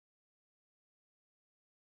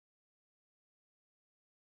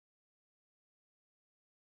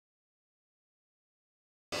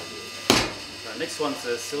next one's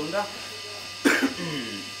a cylinder.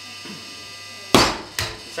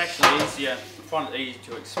 It's actually easier, I find it easy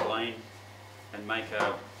to explain and make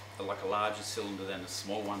like a larger cylinder than a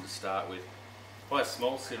small one to start with. By a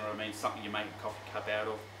small cylinder I mean something you make a coffee cup out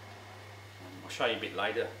of. I'll show you a bit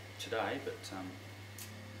later today, but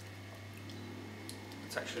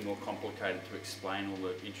it's actually more complicated to explain all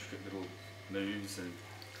the intricate little moves.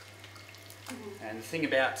 And the thing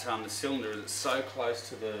about the cylinder is it's so close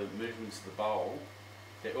to the movements of the bowl.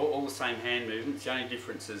 They're all the same hand movements. The only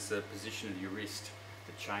difference is the position of your wrist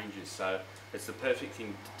that changes. So it's the perfect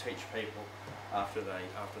thing to teach people after they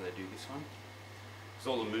do this one. Because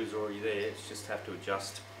all the moves are already there. It's just have to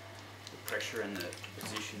adjust the pressure and the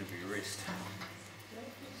position of your wrist.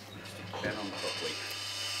 Stick that on properly.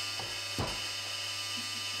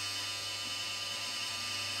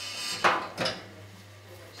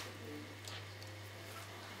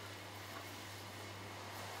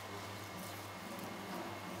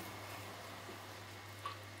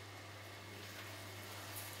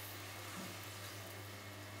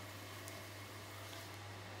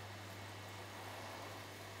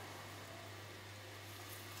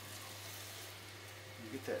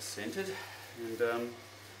 Get that centred, and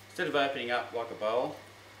instead of opening up like a bowl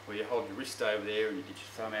where you hold your wrist over there and you get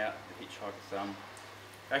your thumb out, the hitchhiker thumb,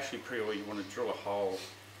 actually pretty well you want to drill a hole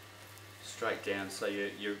straight down so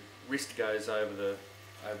your wrist goes over the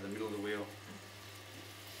middle of the wheel.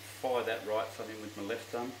 Follow that right thumb in with my left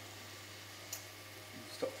thumb.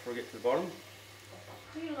 Stop before I get to the bottom.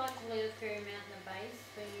 Do you like to leave a fair amount in the base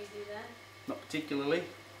when you do that? Not particularly. I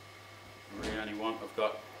really only want, I've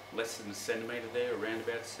got less than a centimetre there, around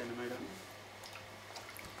about a centimetre.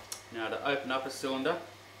 Now to open up a cylinder,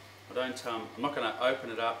 I'm not going to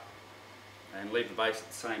open it up and leave the base at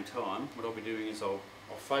the same time. What I'll be doing is I'll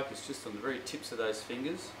focus just on the very tips of those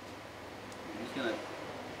fingers. I'm just going to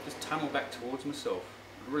just tunnel back towards myself.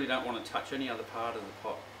 I really don't want to touch any other part of the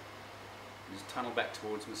pot. Just tunnel back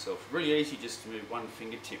towards myself. Really easy just to move one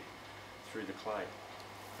fingertip through the clay.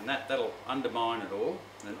 And that'll undermine it all.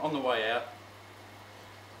 And then on the way out,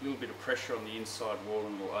 a little bit of pressure on the inside wall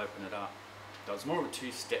and we'll open it up. So it's more of a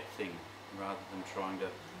two-step thing rather than trying to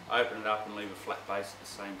open it up and leave a flat base at the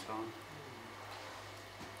same time.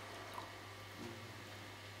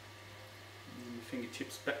 And the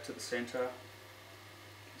fingertips back to the centre,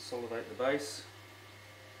 consolidate the base.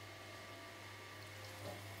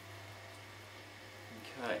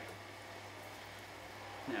 Okay.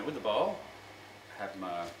 Now with the bowl, I have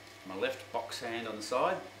my left box hand on the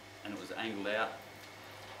side and it was angled out.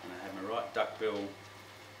 And I have my right duckbill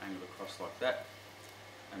angled across like that,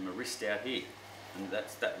 and my wrist out here, and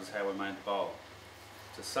that was how I made the bowl.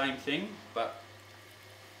 It's the same thing, but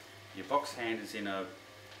your box hand is in a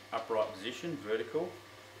upright position, vertical,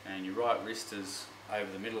 and your right wrist is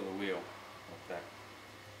over the middle of the wheel, like that.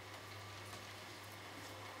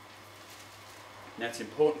 Now it's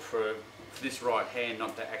important for this right hand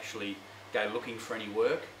not to actually go looking for any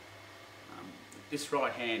work. This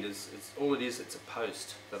right hand all it is, it's a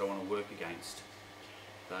post that I want to work against.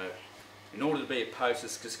 So in order to be a post,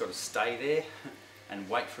 it's just got to stay there and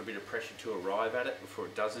wait for a bit of pressure to arrive at it before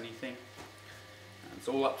it does anything. And it's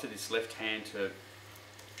all up to this left hand to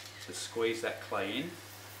squeeze that clay in.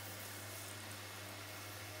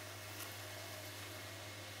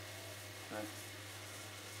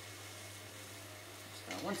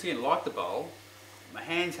 So once again, like the bowl, my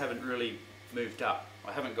hands haven't really moved up.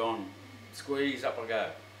 I haven't gone squeeze, up I go.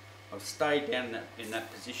 I've stayed down in that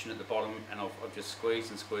position at the bottom and I've just squeezed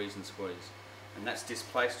and squeezed and squeezed. And that's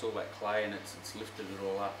displaced all that clay and it's lifted it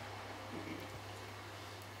all up.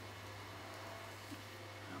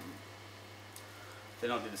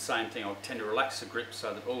 Then I do the same thing. I'll tend to relax the grip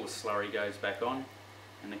so that all the slurry goes back on,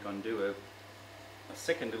 and then I can do a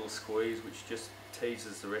second little squeeze which just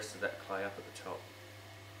teases the rest of that clay up at the top.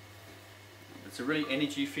 It's a really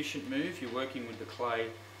energy efficient move. You're working with the clay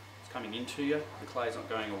coming into you, the clay is not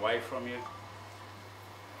going away from you.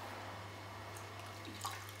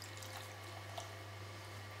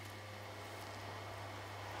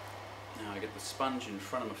 Now I get the sponge in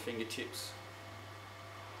front of my fingertips,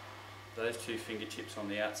 those two fingertips on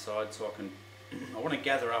the outside, so I want to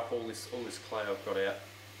gather up all this clay I've got out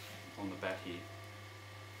on the bat here.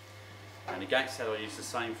 And against that I use the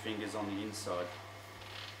same fingers on the inside.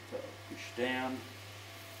 So push down,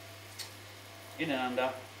 in and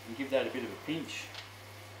under, and give that a bit of a pinch.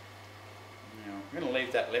 Now I'm going to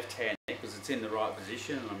leave that left hand there because it's in the right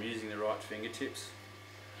position and I'm using the right fingertips.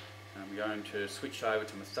 And I'm going to switch over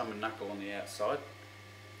to my thumb and knuckle on the outside,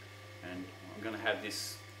 and I'm going to have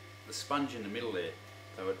the sponge in the middle there.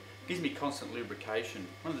 So gives me constant lubrication.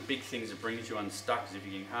 One of the big things that brings you unstuck is if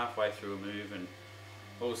you're getting halfway through a move and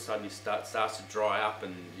all of a sudden it starts to dry up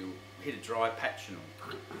and you hit a dry patch and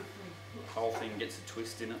the whole thing gets a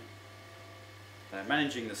twist in it.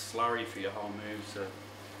 Managing the slurry for your whole moves are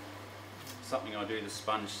something I do. The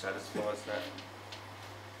sponge satisfies that.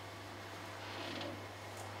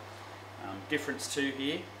 Difference too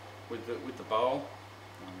here with the bowl.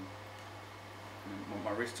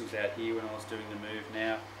 My wrist was out here when I was doing the move.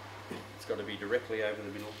 Now it's got to be directly over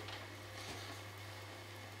the middle.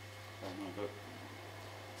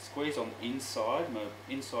 Squeeze on the inside. My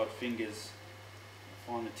inside fingers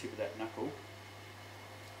find the tip of that knuckle.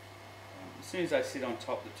 As soon as they sit on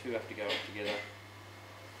top, the two have to go up together.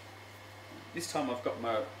 This time I've got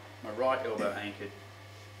my right elbow anchored.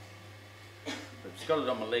 I've just got it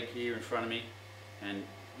on my leg here in front of me, and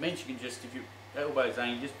it means you can just, if your elbow's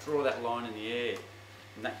anchored, just draw that line in the air,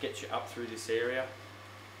 and that gets you up through this area.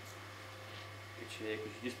 Gets you there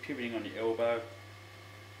because you're just pivoting on your elbow.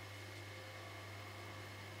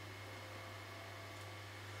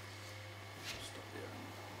 Stop there and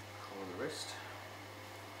collar the wrist.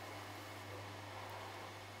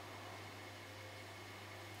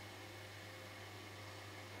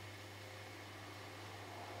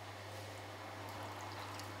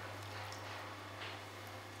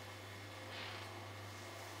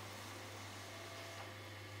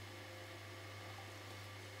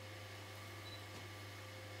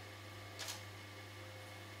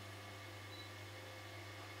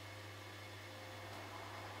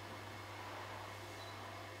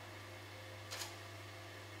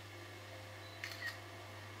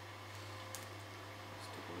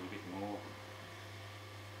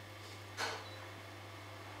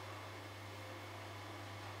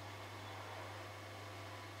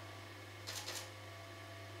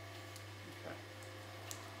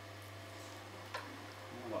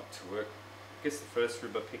 To work. I guess the first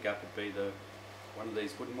rib I pick up would be one of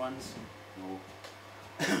these wooden ones, or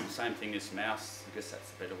same thing as mouse. I guess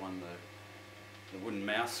that's the better one, the wooden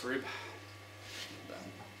mouse rib.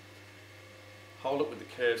 And, hold it with the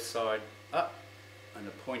curved side up and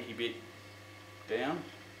the pointy bit down,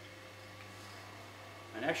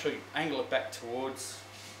 and actually angle it back towards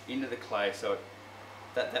into the clay so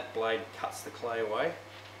that blade cuts the clay away.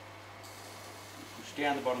 Push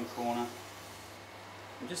down the bottom corner.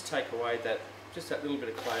 And just take away that little bit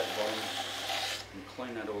of clay at the bottom and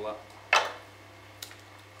clean that all up.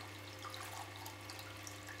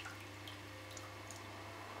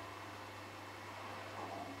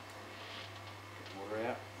 Get water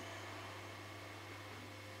out.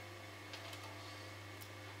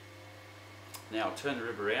 Now I'll turn the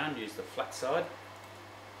rib around, use the flat side,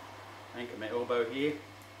 anchor my elbow here.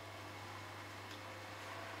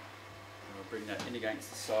 And I'll bring that in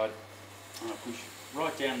against the side and I'll push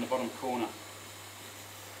right down the bottom corner.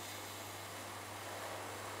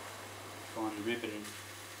 Find the rib, and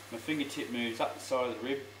my fingertip moves up the side of the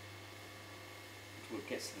rib until it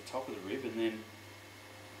gets to the top of the rib, and then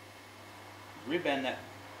the rib and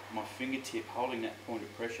my fingertip holding that point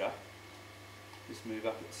of pressure just move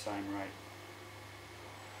up at the same rate.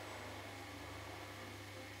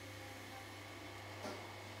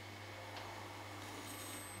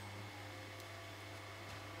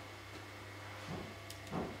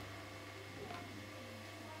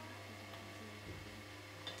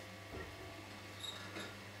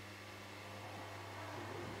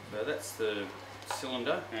 So that's the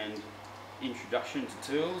cylinder and introduction to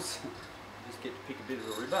tools. Just get to pick a bit of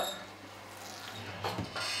a rib up. Go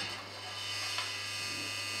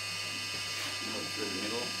through the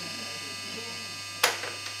middle.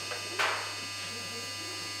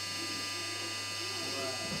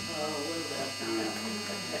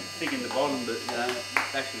 Thick in the bottom, but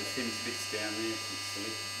actually thin bits down there. It's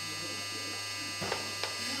silly.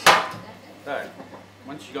 So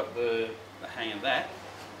once you got the hang of that,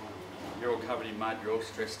 you're all covered in mud, you're all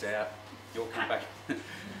stressed out, you'll come back.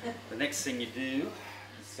 The next thing you do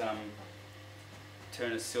is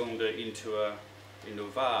turn a cylinder into a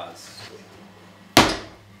vase.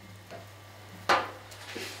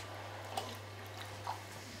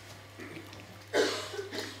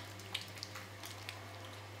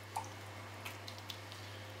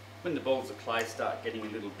 When the balls of clay start getting a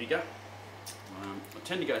little bigger, I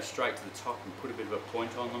tend to go straight to the top and put a bit of a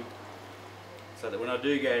point on them, so that when I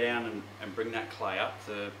do go down and bring that clay up,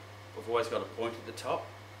 I've always got a point at the top.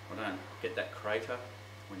 I don't get that crater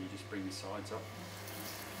when you just bring the sides up.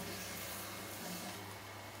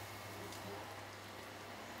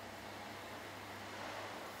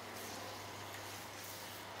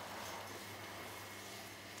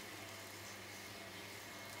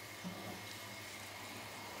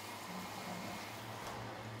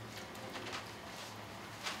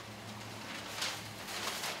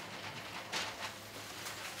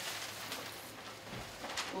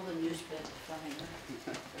 newspaper funny.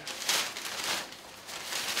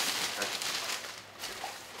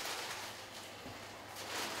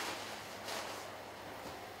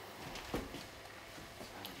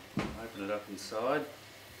 Open it up inside.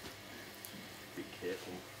 Be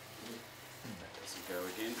careful that doesn't go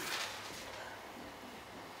again.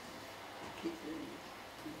 Keep doing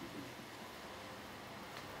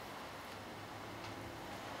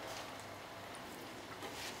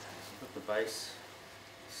Got the base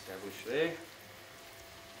established there. And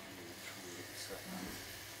try and get this up.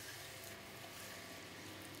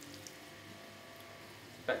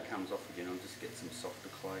 If that comes off again, I'll just get some softer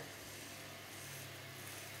clay.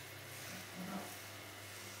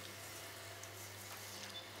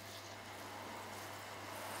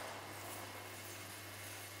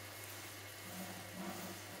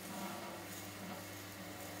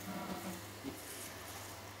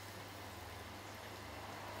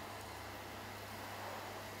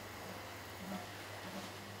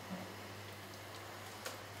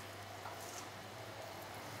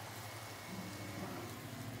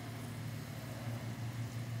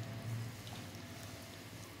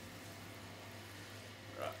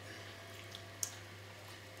 Right.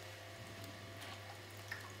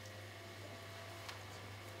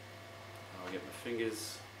 I'll get my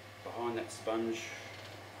fingers behind that sponge,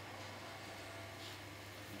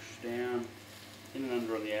 push down, in and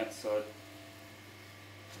under on the outside,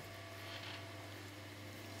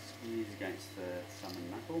 squeeze against the thumb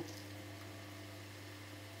and knuckle.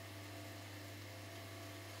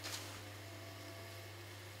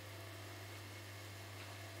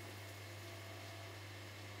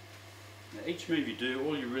 Now each move you do,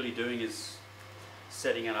 all you're really doing is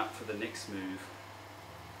setting it up for the next move.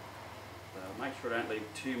 Make sure I don't leave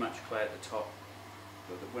too much clay at the top,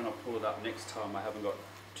 so that when I pull it up next time I haven't got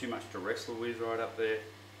too much to wrestle with right up there.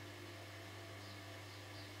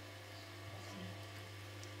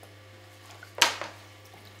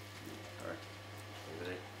 Sorry, leave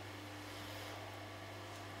it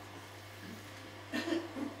there. There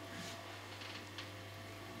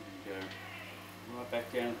you go. Right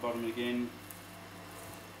back down at the bottom again.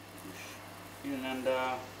 Push in and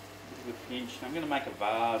under. Bit of a pinch. I'm going to make a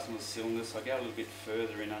vase and a cylinder, so I go a little bit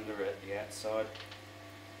further in under at the outside.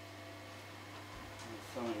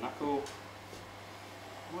 Thumb and knuckle.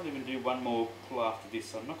 I might even do one more pull after this,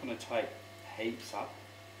 so I'm not going to take heaps up.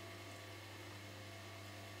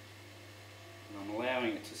 And I'm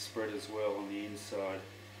allowing it to spread as well on the inside.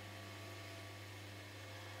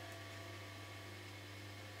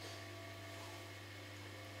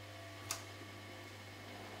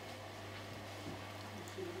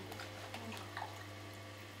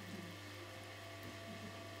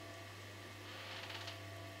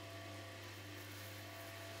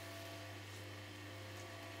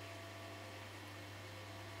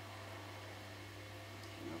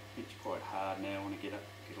 Pinch quite hard now. I want to get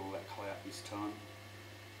all that clay up this time.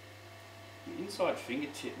 The inside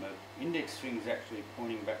fingertip, my index finger is actually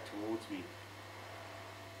pointing back towards me.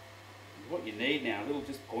 What you need now, little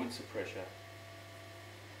just points of pressure.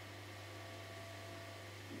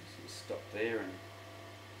 Sort of stop there, and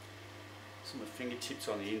some of the fingertips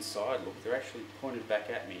on the inside, look, they're actually pointed back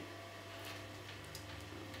at me.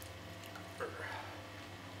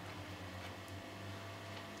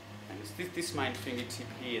 And it's this main fingertip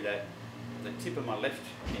here, that the tip of my left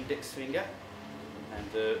index finger,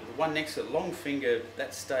 and the one next to the long finger,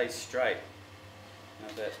 that stays straight.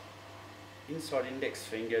 Now that inside index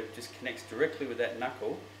finger just connects directly with that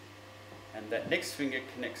knuckle, and that next finger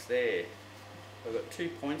connects there. I've got 2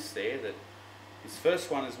 points there. That this first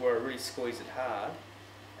one is where I really squeeze it hard,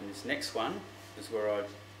 and this next one is where I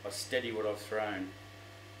steady what I've thrown.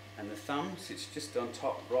 And the thumb sits just on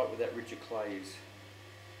top, right where that ridge of clay is.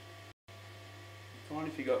 Find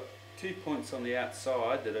if you've got 2 points on the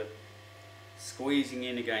outside that are squeezing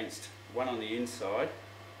in against one on the inside,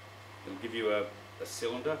 it'll give you a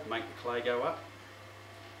cylinder, make the clay go up.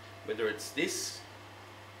 Whether it's this,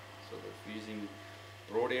 sort of using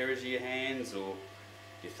broad areas of your hands, or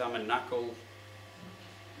your thumb and knuckle,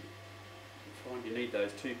 you find you need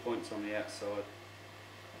those 2 points on the outside.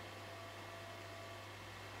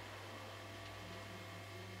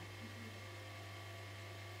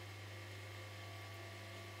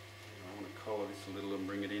 Collar this a little and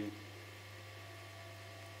bring it in.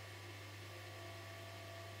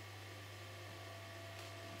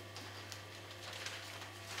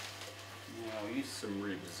 Now I'll use some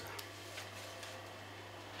ribs.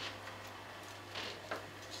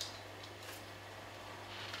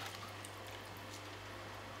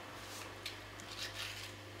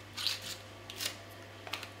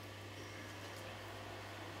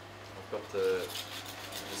 I've got the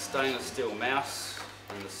stainless steel mouse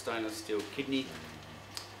and the stainless steel kidney.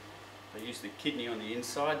 I use the kidney on the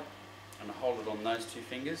inside and I hold it on those two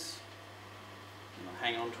fingers and I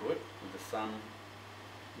hang on to it with the thumb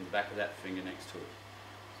in the back of that finger next to it.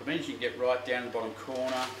 So it means you can get right down the bottom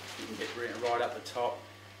corner, you can get right up the top.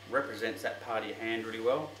 It represents that part of your hand really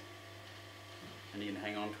well and you can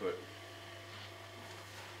hang on to it.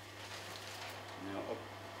 Now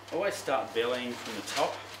I always start bellying from the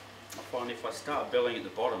top. I find if I start bellying at the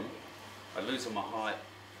bottom, I lose on my height.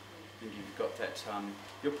 And you've got that,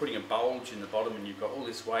 you're putting a bulge in the bottom and you've got all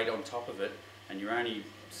this weight on top of it and you're only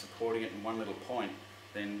supporting it in one little point,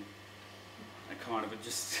 then it kind of, it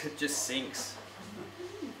just sinks.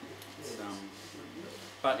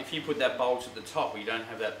 But if you put that bulge at the top where you don't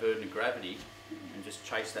have that burden of gravity and just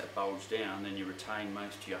chase that bulge down, then you retain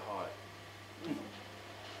most of your height.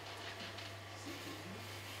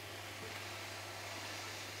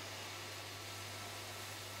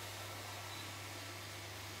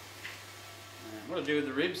 What I do with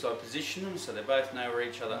the ribs, I position them so they both know where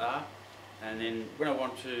each other are, and then when I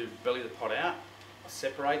want to belly the pot out, I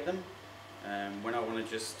separate them, and when I want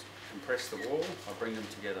to just compress the wall, I bring them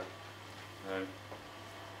together. So,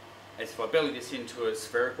 as if I belly this into a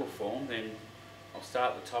spherical form, then I'll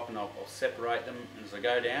start at the top and I'll separate them, and as I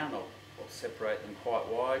go down I'll separate them quite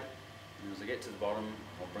wide, and as I get to the bottom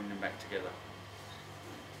I'll bring them back together.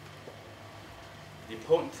 The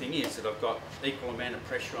important thing is that I've got equal amount of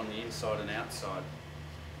pressure on the inside and outside.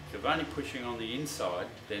 If I'm only pushing on the inside,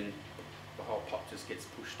 then the whole pot just gets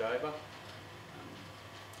pushed over.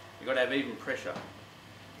 You've got to have even pressure.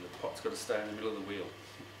 The pot's got to stay in the middle of the wheel.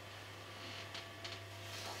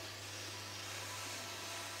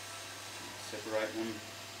 Separate them.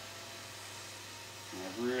 And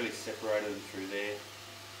I've really separated them through there.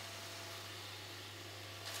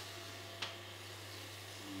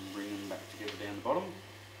 Bring them back together down the bottom.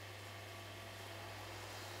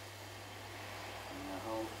 And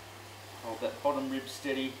hold that bottom rib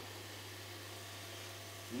steady.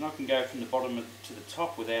 And I can go from the bottom to the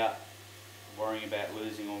top without worrying about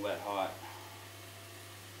losing all that height.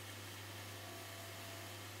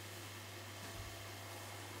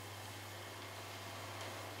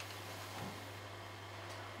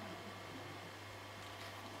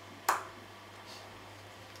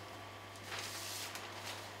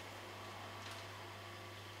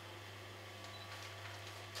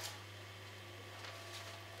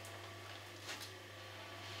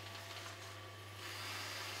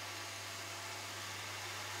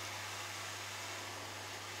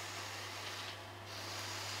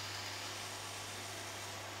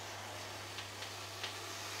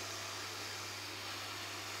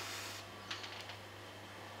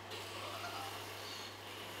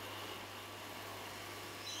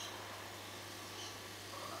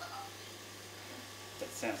 That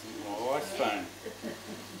sounds like my wife's phone.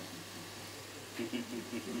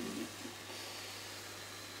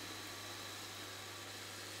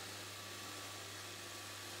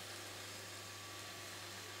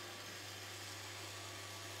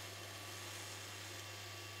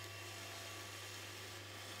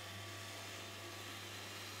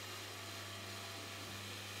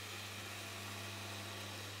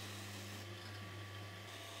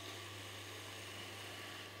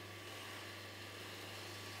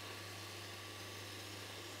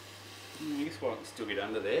 I guess what I can still get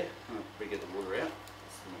under there. I'll probably get the water out.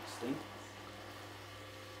 That's the next thing.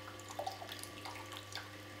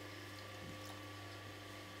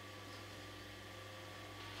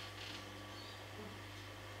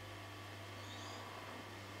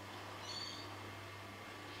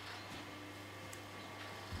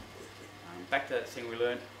 Back to that thing we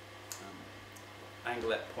learned. Angle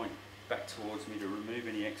that point back towards me to remove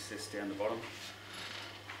any excess down the bottom.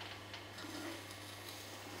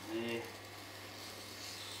 There.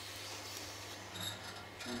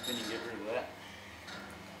 Jump in and get rid of that.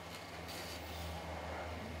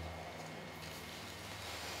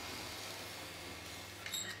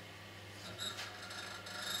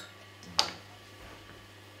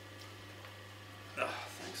 Oh,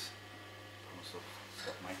 thanks. Promise I'll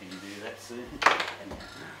stop making you do that soon.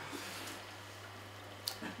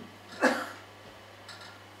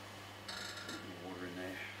 Water in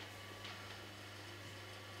there.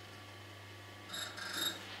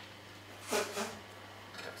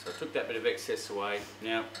 So I took that bit of excess away.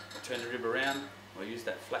 Now I'll turn the rib around. I'll use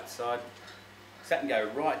that flat side. So that can go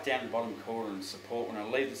right down the bottom corner and support. When I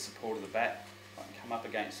leave the support of the bat, I can come up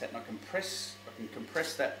against that and I can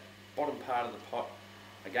compress that bottom part of the pot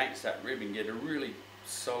against that rib and get a really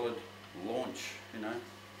solid launch, you know,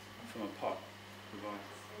 from a pot.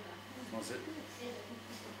 Goodbye. Was it?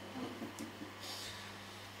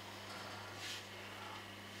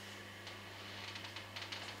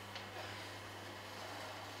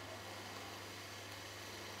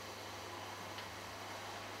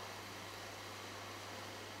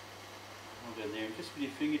 there, just with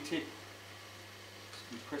your fingertip, just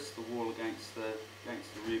compress the wall against the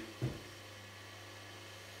rib.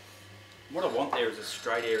 What I want there is a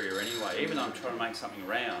straight area anyway. Even though I'm trying to make something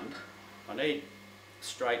round, I need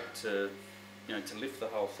straight to, you know, to lift the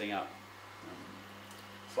whole thing up.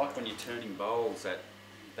 It's like when you're turning bowls,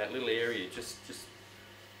 that little area, just the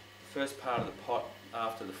first part of the pot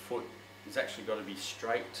after the foot has actually got to be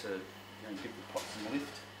straight to, you know, give the pot some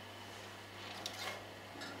lift.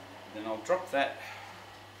 Then I'll drop that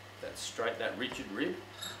rigid rib,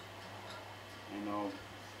 and I'll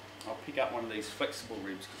pick up one of these flexible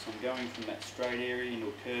ribs because I'm going from that straight area into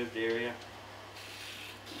a curved area.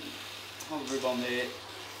 Hold the rib on there,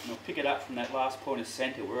 and I'll pick it up from that last point of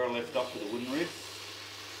centre where I left off with the wooden rib.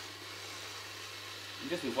 And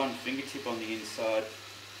just with one fingertip on the inside.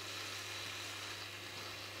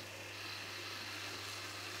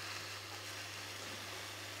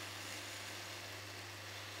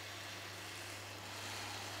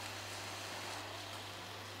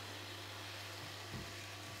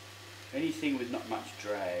 Anything with not much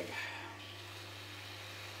drag.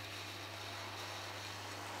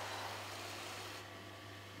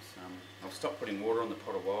 I'll stop putting water on the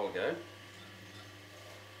pot a while ago.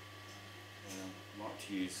 I like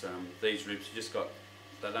to use these ribs.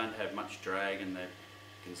 They don't have much drag and they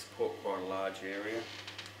can support quite a large area.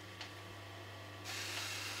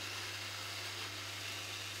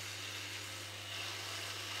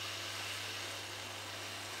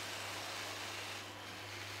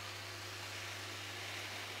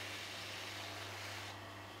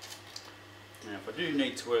 Now if I do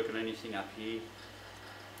need to work on anything up here,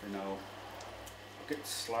 then I'll get the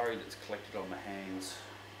slurry that's collected on my hands.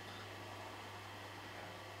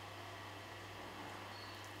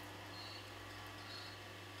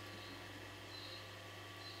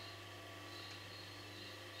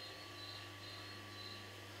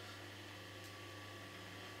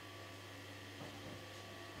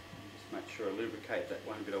 Just make sure I lubricate that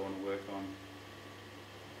one bit I want to work on.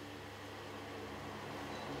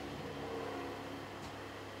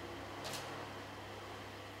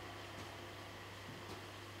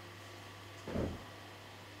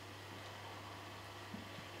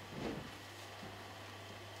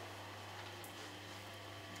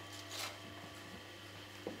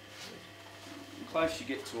 The closer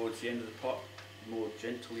you get towards the end of the pot, the more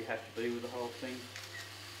gentle you have to be with the whole thing.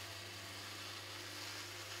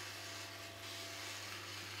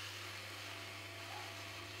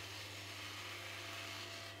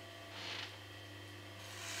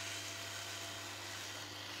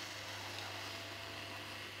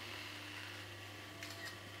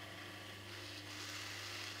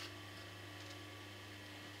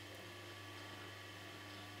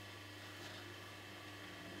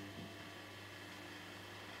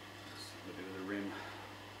 A bit of the rim.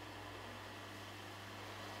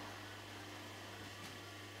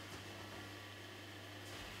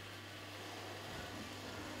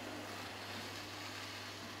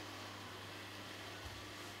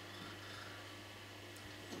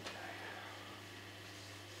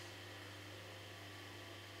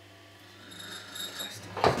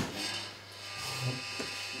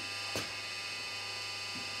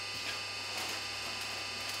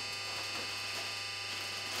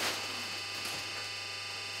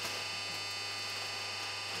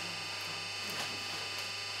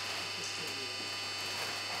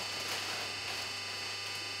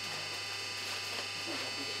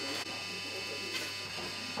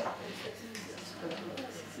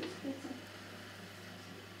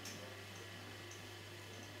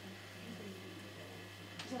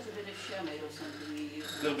 Is that a bit of chamois or something you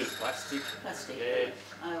use? A little bit of plastic. Plastic? Yeah.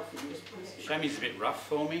 I often use plastic. Chamois is a bit rough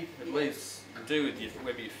for me. It leaves, do with your,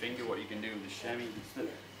 web of your finger what you can do with the chamois. The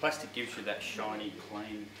plastic gives you that shiny,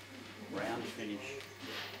 clean, round finish.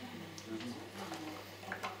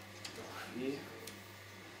 Yeah.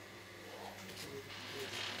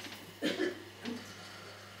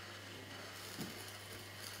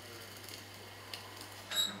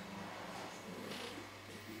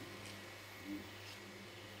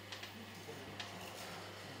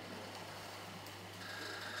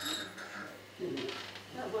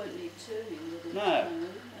 That won't need turning, will it? No,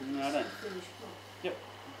 I don't. Finished pot. Yep,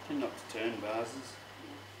 tend not to turn vases.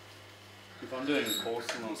 If I'm doing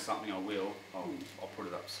porcelain or something, I will. I'll put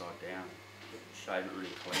it upside down, shave it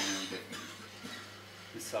really clean and get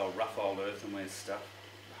this old rough old earthenware stuff.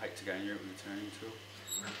 I hate to go near it with a turning tool.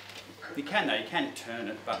 You can though, you can turn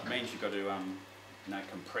it, but it means you've got to you know,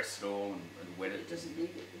 compress it all and wet it. It doesn't need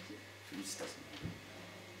it, does it? It just doesn't need it.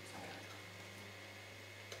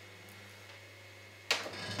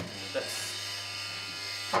 That's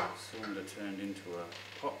cylinder turned into a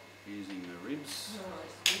pot. using the ribs.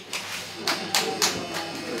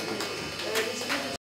 Right.